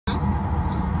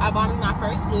I bought me my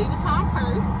first Louis Vuitton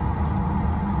purse.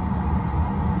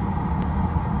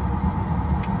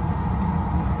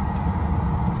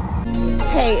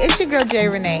 Hey, it's your girl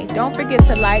J-RENEE. Don't forget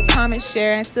to like, comment,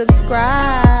 share, and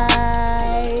subscribe.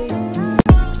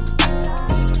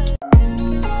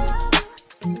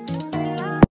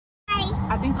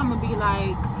 I think I'm gonna be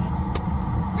like,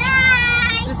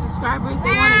 the subscribers, they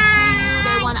want to see you.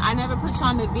 I never push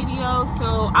on the video,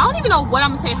 so I don't even know what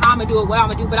I'm gonna say, how I'm gonna do it, what I'm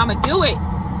gonna do, but I'm gonna do it.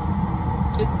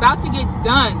 It's about to get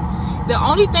done. The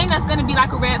only thing that's gonna be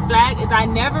like a red flag is I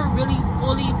never really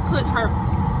fully put her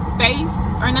face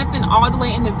or nothing all the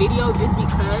way in the video, just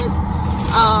because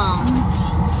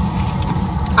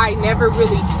I never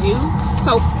really do.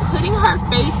 So putting her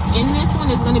face in this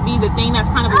one is gonna be the thing that's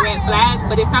kind of a red flag,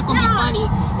 but it's not gonna be funny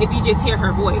if you just hear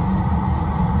her voice.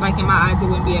 Like in my eyes, it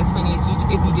wouldn't be as funny as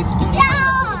if you just only heard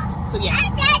her voice. So yeah.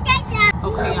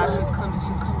 Okay, y'all, she's coming.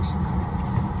 She's coming. She's coming.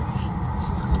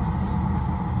 She's coming.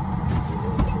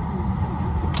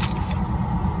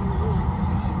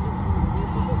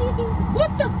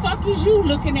 What the fuck is you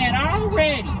looking at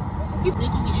already?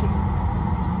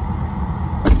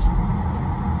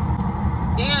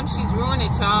 Damn, she's ruined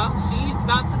it, y'all. She's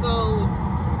about to go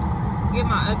get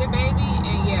my other baby,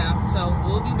 and yeah, so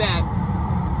we'll be back.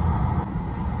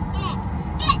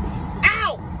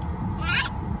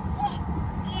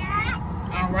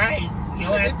 Right,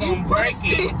 your ass gonna break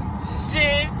it.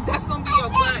 Just that's gonna be your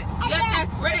butt. Yeah,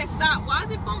 that's red. Stop. Why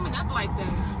is it foaming up like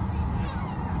that?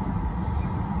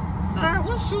 Sir,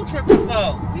 what's you tripping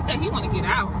for? He said he want to get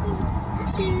out.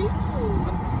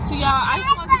 So y'all, I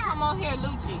just want to come on here,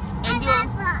 Lucci, and do a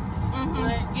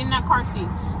get in that car seat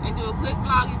and do a quick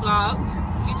vloggy vlog.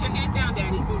 Get your hand down,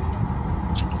 Daddy.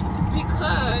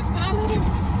 Because can I let him?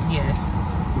 Yes.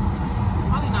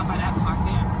 Probably not by that car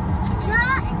there. It's too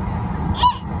late.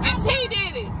 He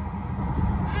did it.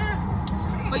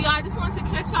 But y'all, I just wanted to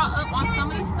catch y'all up on some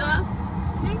of the stuff.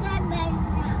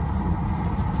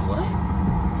 What?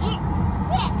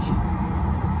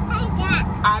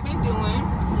 I've been doing.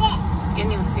 Give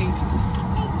me a seat.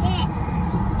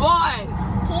 Boy.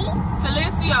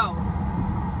 Silencio.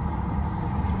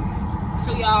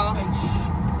 So y'all.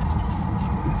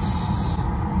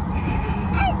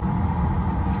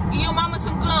 Give your mama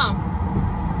some gum.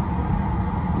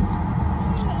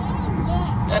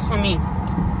 That's for me.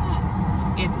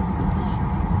 Give it.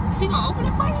 He gonna open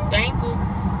it for you? Thank you.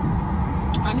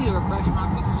 I need to refresh my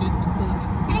pictures for this.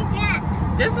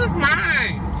 This was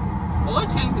mine. Or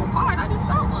change your card. I just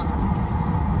got one.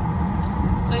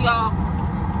 So y'all,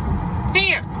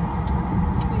 here.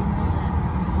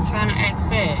 I'm trying to act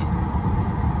sad.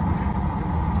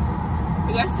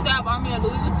 Yesterday I bought me a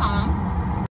Louis Vuitton.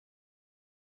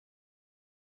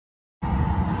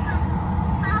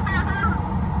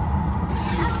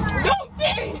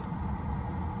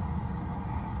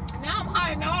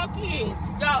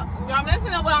 Y'all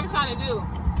messing up what I'm trying to do.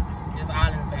 Just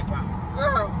all in the background.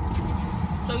 Girl.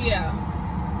 So yeah.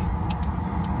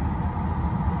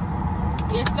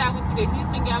 Yesterday I went to the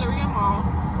Houston Galleria Mall.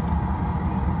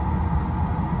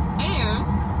 And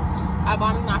I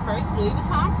bought me my first Louis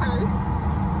Vuitton purse.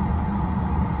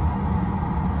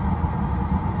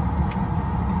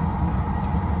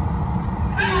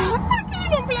 I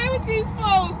can't even play with these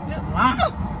folks. Just lie.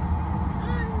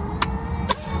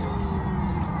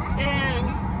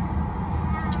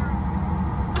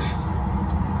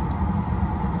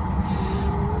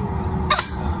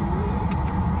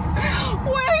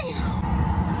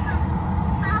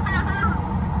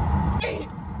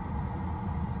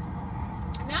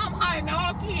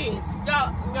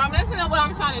 Y'all messing up what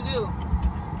I'm trying to do.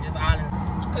 Just all in.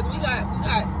 Cause we got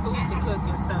food to cook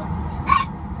and stuff.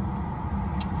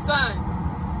 Son.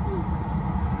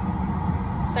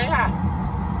 Say hi.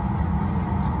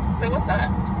 Say what's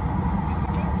up.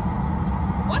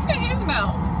 What's in his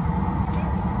mouth?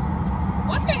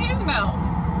 What's in his mouth?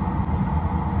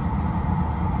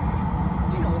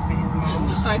 You know what's in his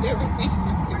mouth. I never seen it.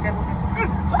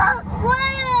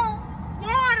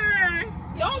 Water!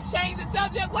 Don't change the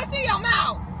subject. What's in your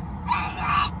mouth?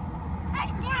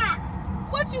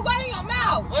 What you got in your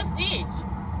mouth? What's this?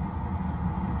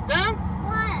 Gum?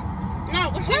 What? No,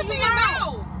 what's in your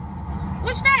mouth?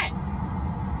 What's that?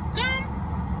 Gum?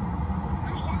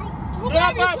 Who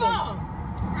got you gum?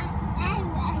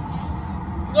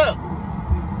 Look.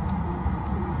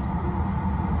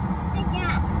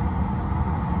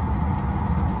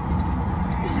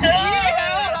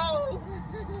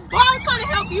 Well, I'm trying to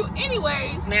help you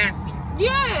anyways. Nasty.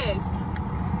 Yes.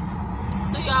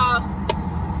 So y'all,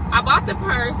 I bought the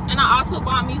purse and I also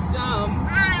bought me some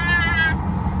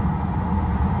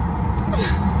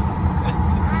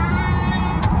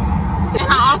and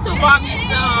I also bought me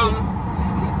some,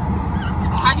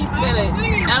 how do you spell it?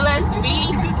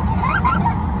 LSB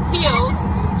heels.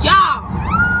 Y'all.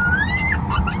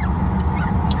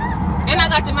 And I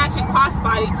got the matching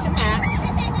crossbody to match.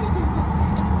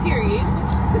 Period.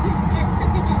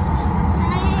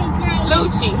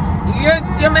 Lucci,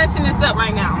 you're messing this up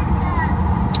right now.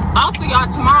 Also,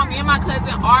 y'all, tomorrow me and my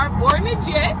cousin are boarding a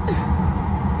jet.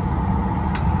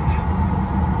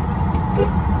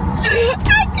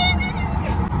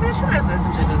 Man, she might say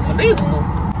some shit that's believable.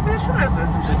 Man, she might say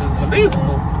some shit that's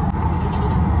believable.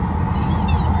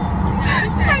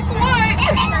 Like what?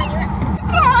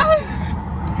 God.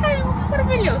 Hey, what a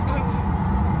video's going on?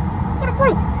 What a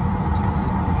proof.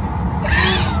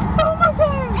 Oh my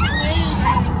God.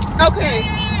 Okay.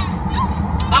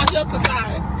 All jokes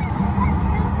aside.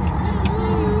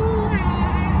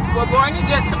 We're boarding the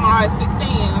jet tomorrow at 6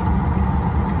 a.m.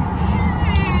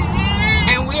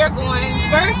 And we are going,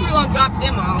 first we're going to drop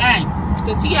them off. Hey.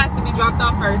 Because he has to be dropped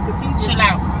off first. Because he's Chill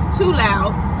out. too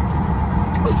loud.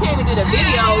 We can't even get a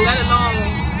video, let alone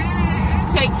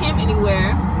take him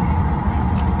anywhere.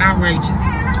 Outrageous.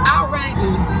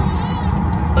 Outrageous.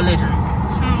 Belligerent.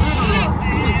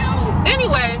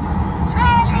 Anyway.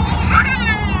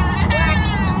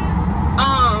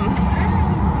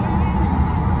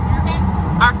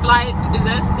 Our flight is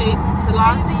at 6 to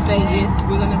Las Vegas.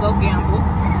 We're gonna go gamble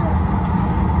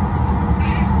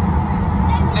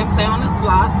and play on the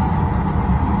slots.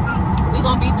 We're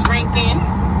gonna be drinking.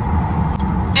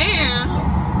 And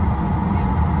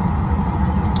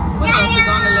what else is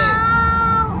on the list?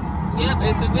 Yep,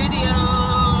 it's a video.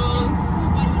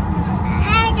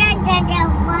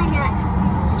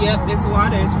 Yep, it's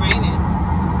water. It's raining.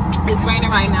 It's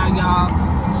raining right now, y'all.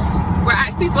 We're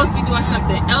actually supposed to be doing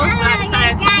something else, but I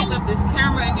decided to pick up this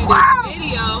camera and do this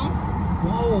video.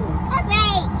 Whoa.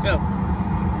 Yep.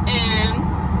 And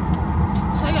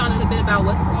tell y'all a little bit about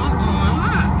what's going on.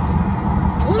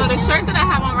 So the shirt that I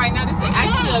have on right now, this is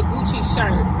actually a Gucci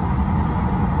shirt.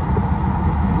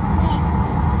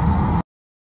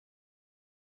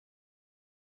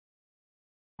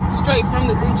 Straight from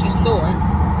the Gucci store.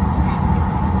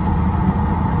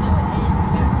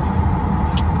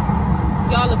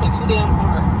 Y'all looking too damn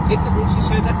hard. It's a Gucci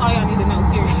shirt. That's all y'all need to know,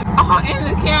 period. Oh, and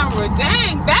the camera.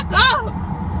 Dang, back up.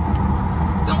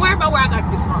 Don't worry about where I got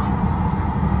this from.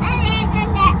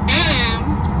 And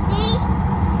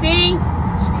see?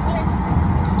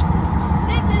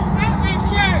 This is my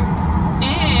shirt.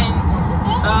 And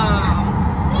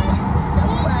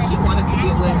she wanted to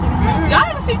get wet. Y'all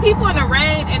ever see people in the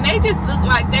rain and they just look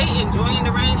like they enjoying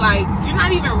the rain? Like you're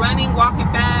not even running, walking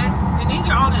fast, and then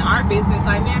you're all in our business.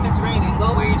 Like, man, it's raining.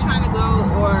 Go where you're trying to go,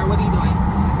 or what are you doing?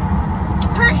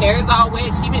 Her hair is all wet.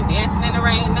 She been dancing in the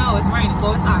rain. No, it's raining.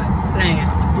 Go inside. Playing.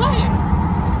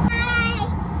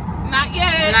 Not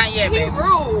yet. Not yet, he baby.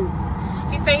 Rude.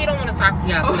 He said he don't want to talk to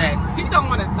y'all today. He don't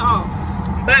want to talk.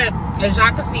 But as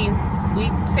y'all can see, we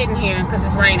sitting here because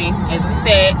it's raining, as we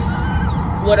said,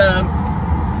 with a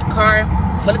car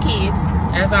full of kids,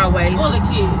 as always. Full of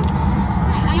kids.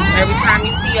 Every time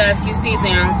you see us, you see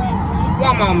them.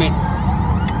 One moment.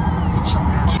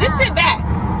 Just sit back.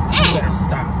 Dang. Yeah,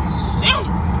 stop. Shit.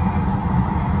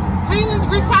 How you gonna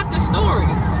recap the story?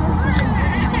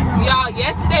 Y'all,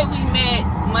 yesterday we met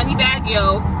Moneybag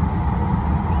Yo.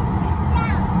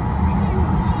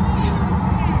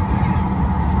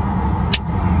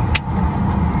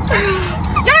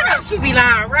 Y'all know she be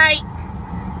lying, right?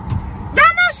 Y'all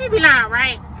know she be lying,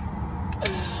 right?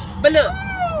 But look,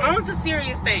 on to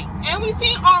serious things. And we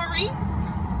seen Ari.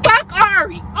 Fuck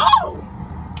Ari. Oh!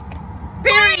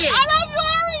 Period. I love you,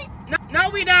 Ari. No,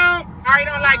 we don't. Ari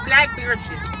don't like black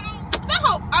bitches.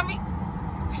 No, I mean,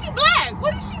 she black.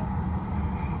 What is she?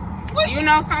 You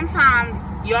know, sometimes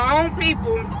your own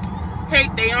people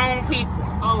hate their own people.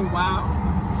 Oh, wow.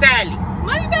 Sadly.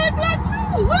 Moneybag black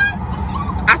too. What?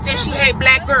 I said she hate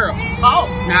black girls. Oh.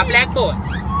 Not black boys.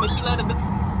 But she love the...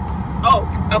 Oh.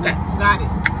 Okay. Got it.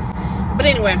 But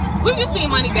anyway. We just seen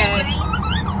Moneybag.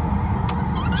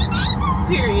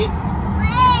 Period.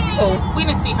 Oh. We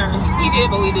didn't see her. We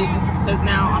did, but we didn't. Because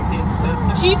now I'm pissed. Because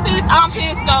if she's pissed, I'm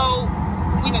pissed. So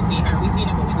we didn't see her. We seen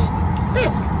her, but we didn't.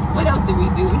 Pissed. What else did we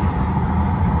do?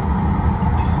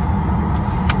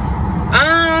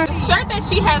 The shirt that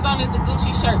she has on is a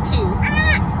Gucci shirt too.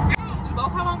 We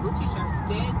both have on Gucci shirts.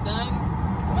 Dead, done.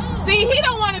 See, he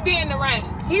don't want to be in the rain.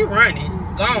 He running.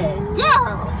 Gone.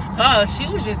 Girl. She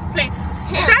was just playing.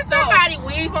 Hair Is that soft. somebody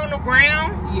weave on the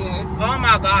ground? Yes. Oh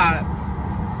my God.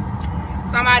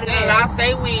 Somebody that lost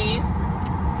their weave.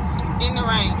 In the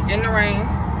rain. In the rain.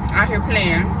 Out here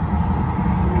playing.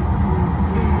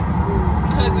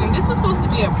 Cousin, this was supposed to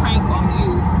be a prank on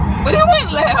you. But but it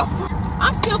went left.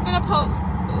 I'm still finna post.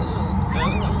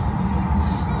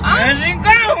 There she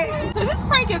go. Cause this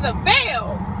prank is a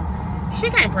fail. She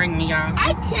can't prank me, y'all.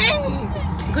 I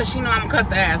can't. Cause she know I'm cuss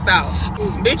her ass out.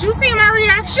 Did you see my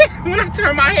reaction when I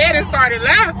turned my head and started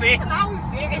laughing? I was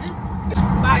dead.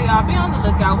 Bye, y'all. Be on the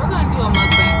lookout. We're gonna do a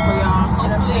mukbang for y'all.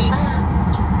 Hopefully,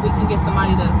 we can get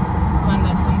somebody to fund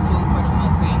us some food for the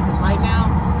mukbang. Cause right now,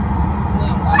 we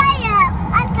don't got it.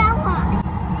 I got one.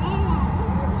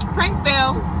 Prank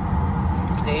fail.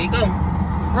 There you go.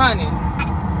 Running.